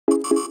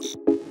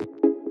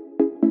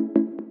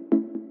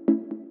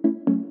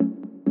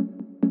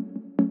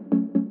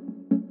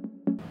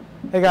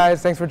Hey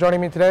guys, thanks for joining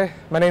me today.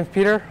 My name's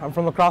Peter. I'm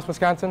from La Crosse,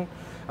 Wisconsin.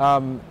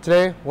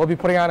 Today we'll be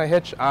putting on a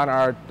hitch on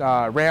our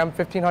Ram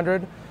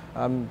 1500.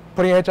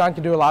 Putting a hitch on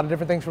can do a lot of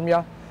different things from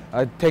you.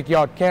 Take you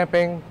out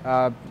camping,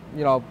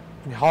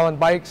 hauling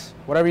bikes,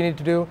 whatever you need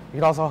to do. You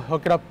can also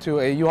hook it up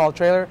to a U-Haul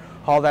trailer,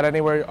 haul that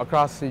anywhere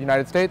across the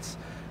United States.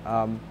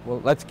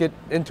 Well, let's get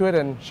into it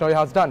and show you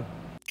how it's done.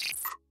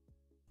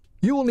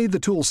 You will need the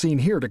tools seen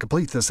here to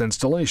complete this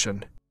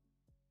installation.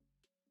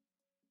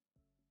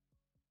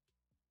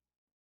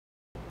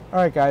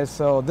 Alright guys,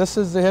 so this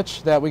is the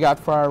hitch that we got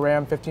for our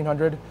Ram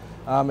 1500.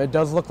 It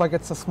does look like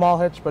it's a small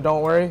hitch, but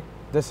don't worry,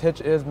 this hitch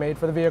is made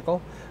for the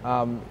vehicle.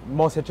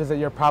 Most hitches that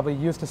you're probably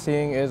used to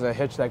seeing is a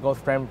hitch that goes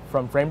from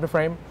frame to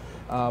frame.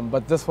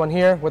 But this one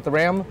here with the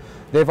Ram,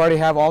 they've already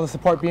have all the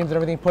support beams and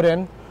everything put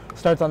in.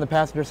 Starts on the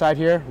passenger side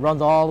here,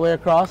 runs all the way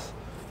across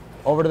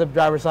over to the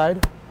driver's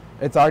side.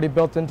 It's already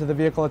built into the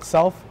vehicle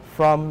itself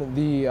from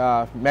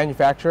the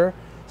manufacturer.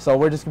 So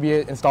we're just going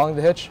to be installing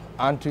the hitch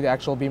onto the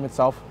actual beam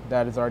itself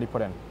that is already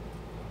put in.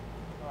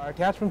 Our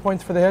attachment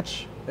points for the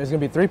hitch, there's going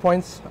to be 3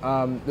 points. There's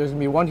going to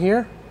be one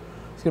here.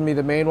 It's going to be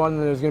the main one.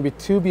 And there's going to be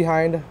 2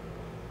 behind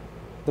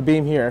the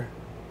beam here,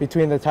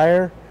 between the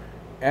tire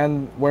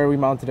and where we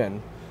mount it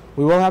in.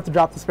 We will have to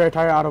drop the spare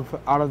tire out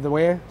of the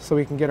way so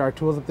we can get our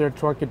tools up there to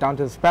torque it down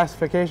to the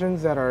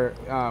specifications that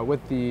are with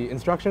the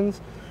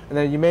instructions. And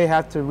then you may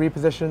have to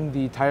reposition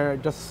the tire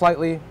just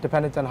slightly,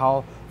 depending on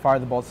how far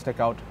the bolts stick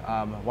out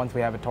once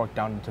we have it torqued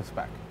down into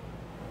spec.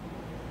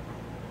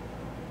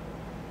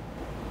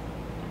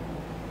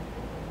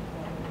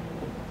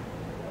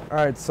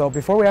 Alright, so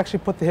before we actually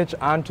put the hitch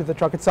onto the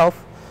truck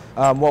itself,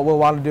 what we'll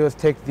want to do is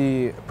take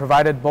the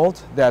provided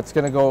bolt that's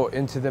going to go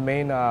into the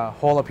main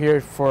hole up here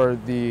for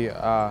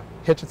the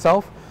hitch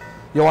itself.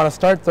 You'll want to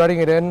start threading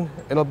it in.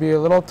 It'll be a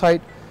little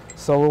tight,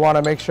 so we want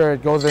to make sure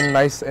it goes in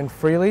nice and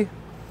freely.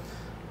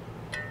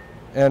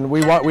 And we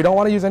don't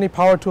want to use any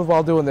power tools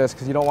while doing this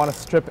because you don't want to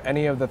strip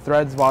any of the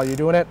threads while you're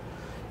doing it.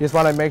 You just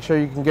want to make sure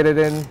you can get it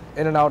in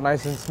and out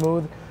nice and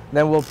smooth.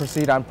 Then we'll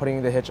proceed on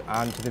putting the hitch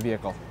onto the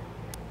vehicle.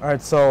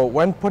 Alright, so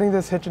when putting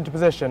this hitch into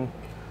position,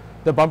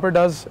 the bumper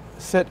does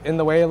sit in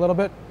the way a little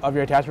bit of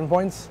your attachment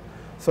points.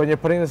 So when you're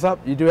putting this up,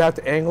 you do have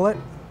to angle it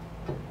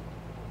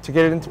to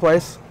get it into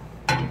place.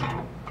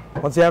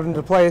 Once you have it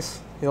into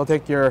place, you'll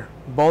take your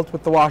bolt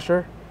with the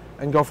washer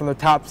and go from the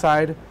top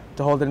side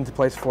to hold it into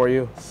place for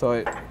you so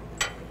it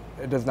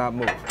does not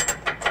move.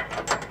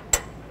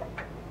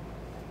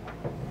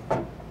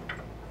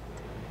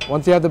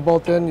 Once you have the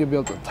bolt in, you'll be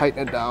able to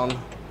tighten it down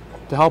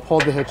to help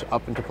hold the hitch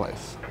up into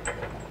place.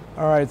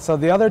 Alright, so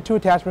the other 2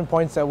 attachment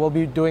points that we'll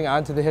be doing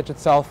onto the hitch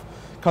itself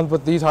comes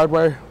with these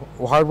hardware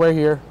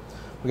here.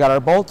 We got our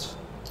bolt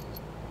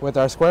with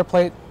our square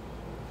plate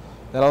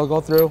that'll go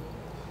through,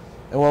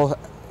 and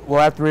we'll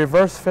have to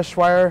reverse fish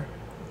wire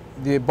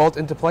the bolt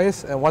into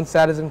place, and once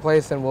that is in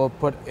place, then we'll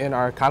put in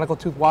our conical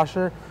tooth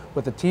washer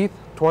with the teeth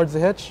towards the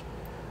hitch,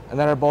 and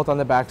then our bolt on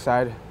the back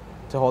side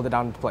to hold it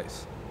down into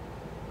place.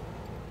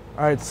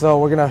 Alright, so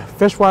we're going to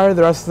fish wire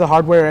the rest of the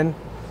hardware in.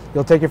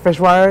 You'll take your fish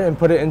wire and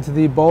put it into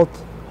the bolt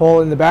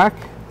hole in the back.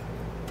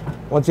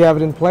 Once you have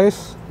it in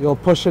place, you'll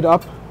push it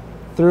up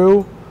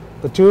through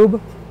the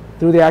tube,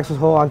 through the access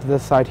hole onto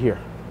this side here.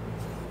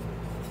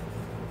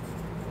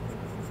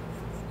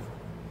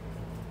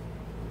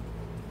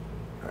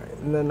 Alright,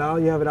 and then now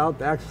you have it out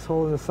the access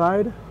hole in the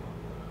side.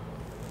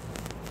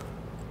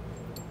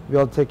 You'll be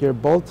able to take your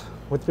bolt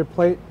with your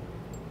plate,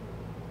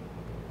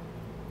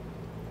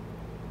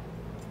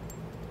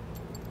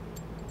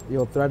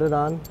 you'll thread it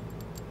on.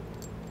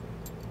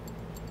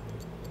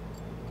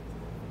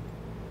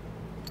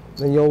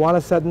 Then you'll want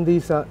to set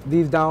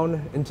these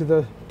down into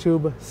the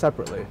tube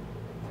separately.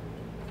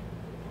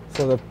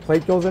 So the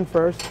plate goes in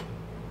first,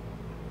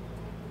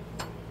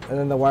 and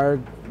then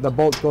the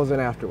bolt goes in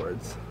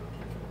afterwards.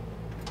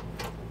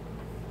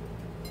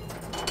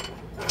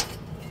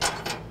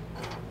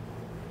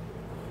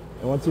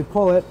 And once you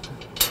pull it,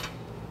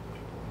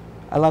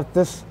 I left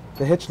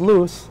the hitch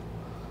loose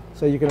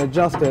so you can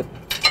adjust it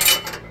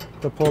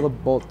to pull the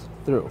bolt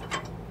through.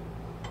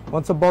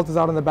 Once the bolt is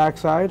out on the back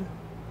side,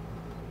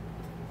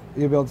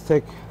 you'll be able to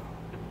take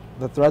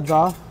the threads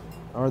off,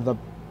 or the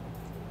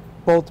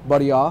bolt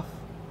buddy off.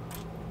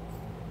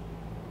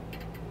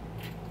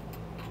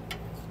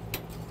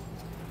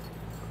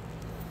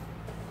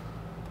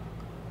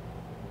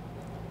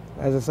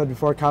 As I said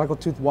before, conical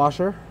tooth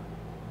washer,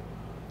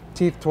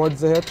 teeth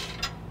towards the hitch,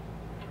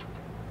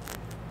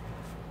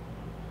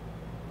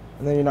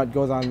 and then your nut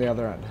goes on the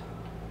other end.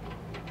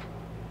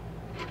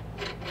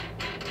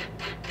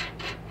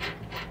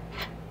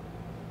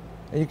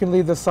 And you can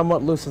leave this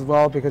somewhat loose as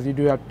well because you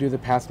do have to do the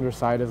passenger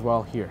side as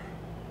well here.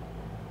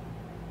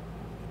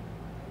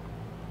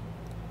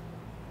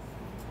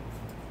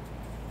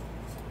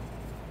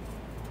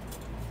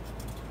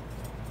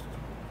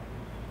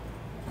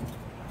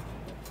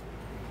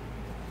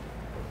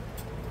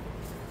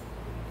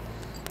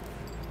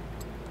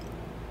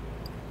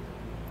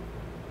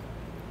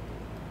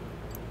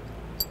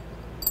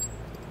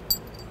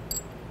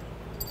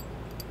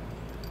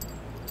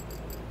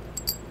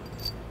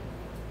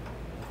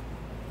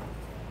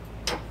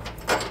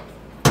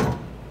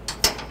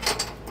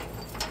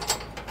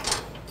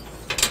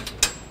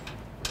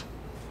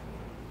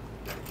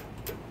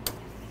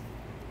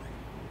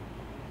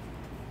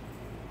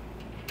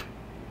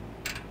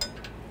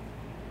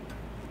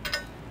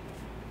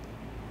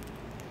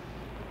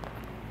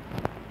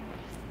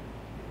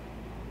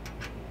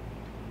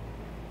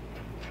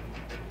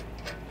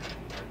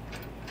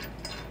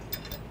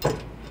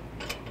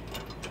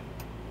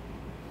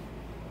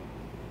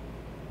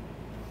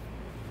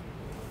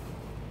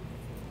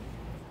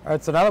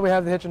 Alright, so now that we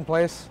have the hitch in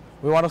place,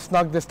 we want to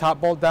snug this top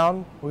bolt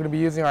down. We're going to be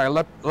using our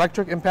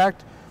electric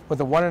impact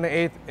with a 1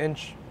 1/8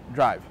 inch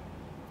drive.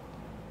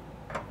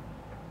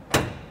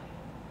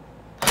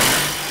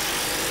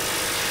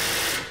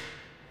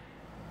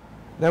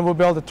 Then we'll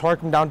be able to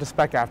torque them down to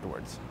spec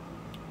afterwards.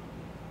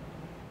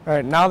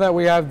 Alright, now that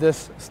we have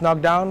this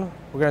snug down,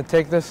 we're going to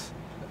take this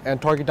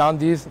and torque it down.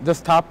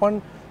 This top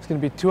one is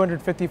going to be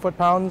 250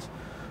 foot-pounds.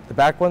 The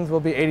back ones will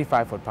be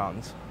 85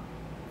 foot-pounds.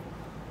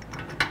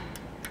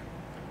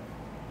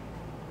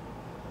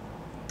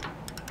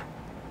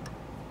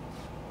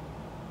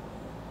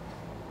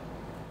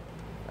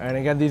 And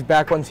again, these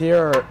back ones here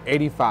are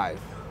 85.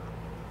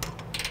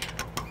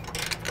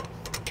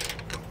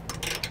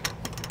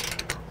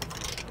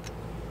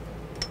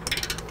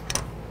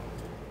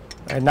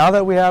 And now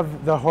that we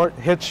have the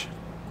hitch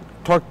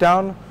torqued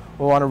down,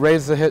 we'll want to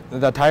raise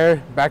the tire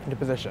back into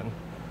position.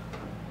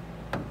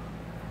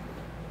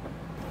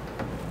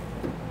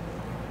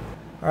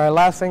 All right,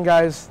 last thing,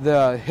 guys,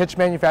 the hitch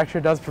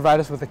manufacturer does provide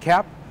us with a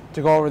cap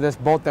to go over this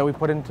bolt that we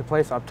put into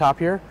place up top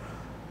here.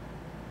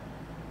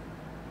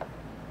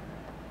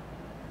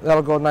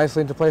 That'll go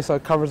nicely into place so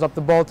it covers up the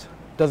bolt,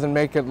 doesn't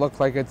make it look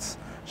like it's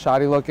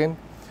shoddy looking.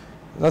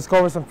 Let's go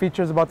over some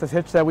features about this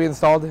hitch that we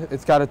installed.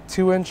 It's got a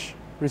 2-inch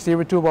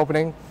receiver tube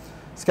opening.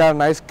 It's got a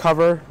nice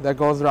cover that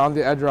goes around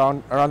the edge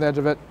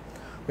of it.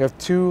 We have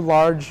 2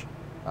 large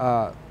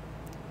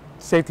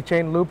safety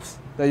chain loops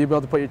that you'll be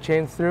able to put your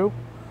chains through.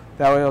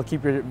 That way it'll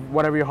keep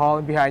whatever you're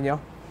hauling behind you,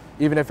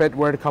 even if it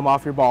were to come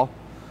off your ball.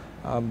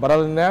 But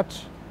other than that,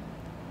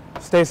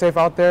 stay safe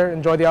out there,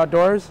 enjoy the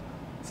outdoors,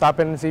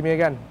 stop in and see me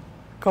again.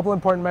 A couple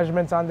important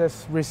measurements on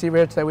this receiver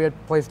hitch that we had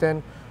placed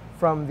in.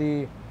 From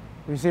the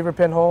receiver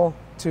pinhole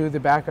to the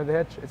back of the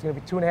hitch, it's going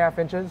to be 2.5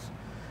 inches.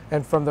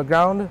 And from the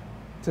ground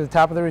to the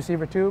top of the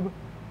receiver tube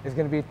is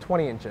going to be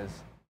 20 inches.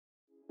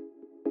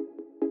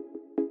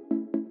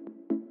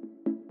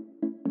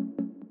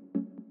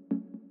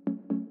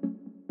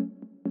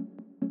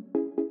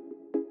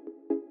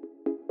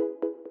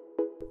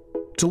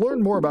 To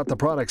learn more about the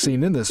products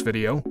seen in this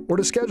video, or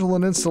to schedule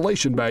an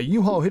installation by a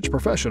U-Haul Hitch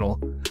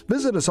professional,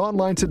 visit us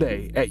online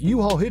today at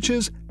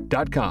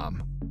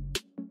uhaulhitches.com.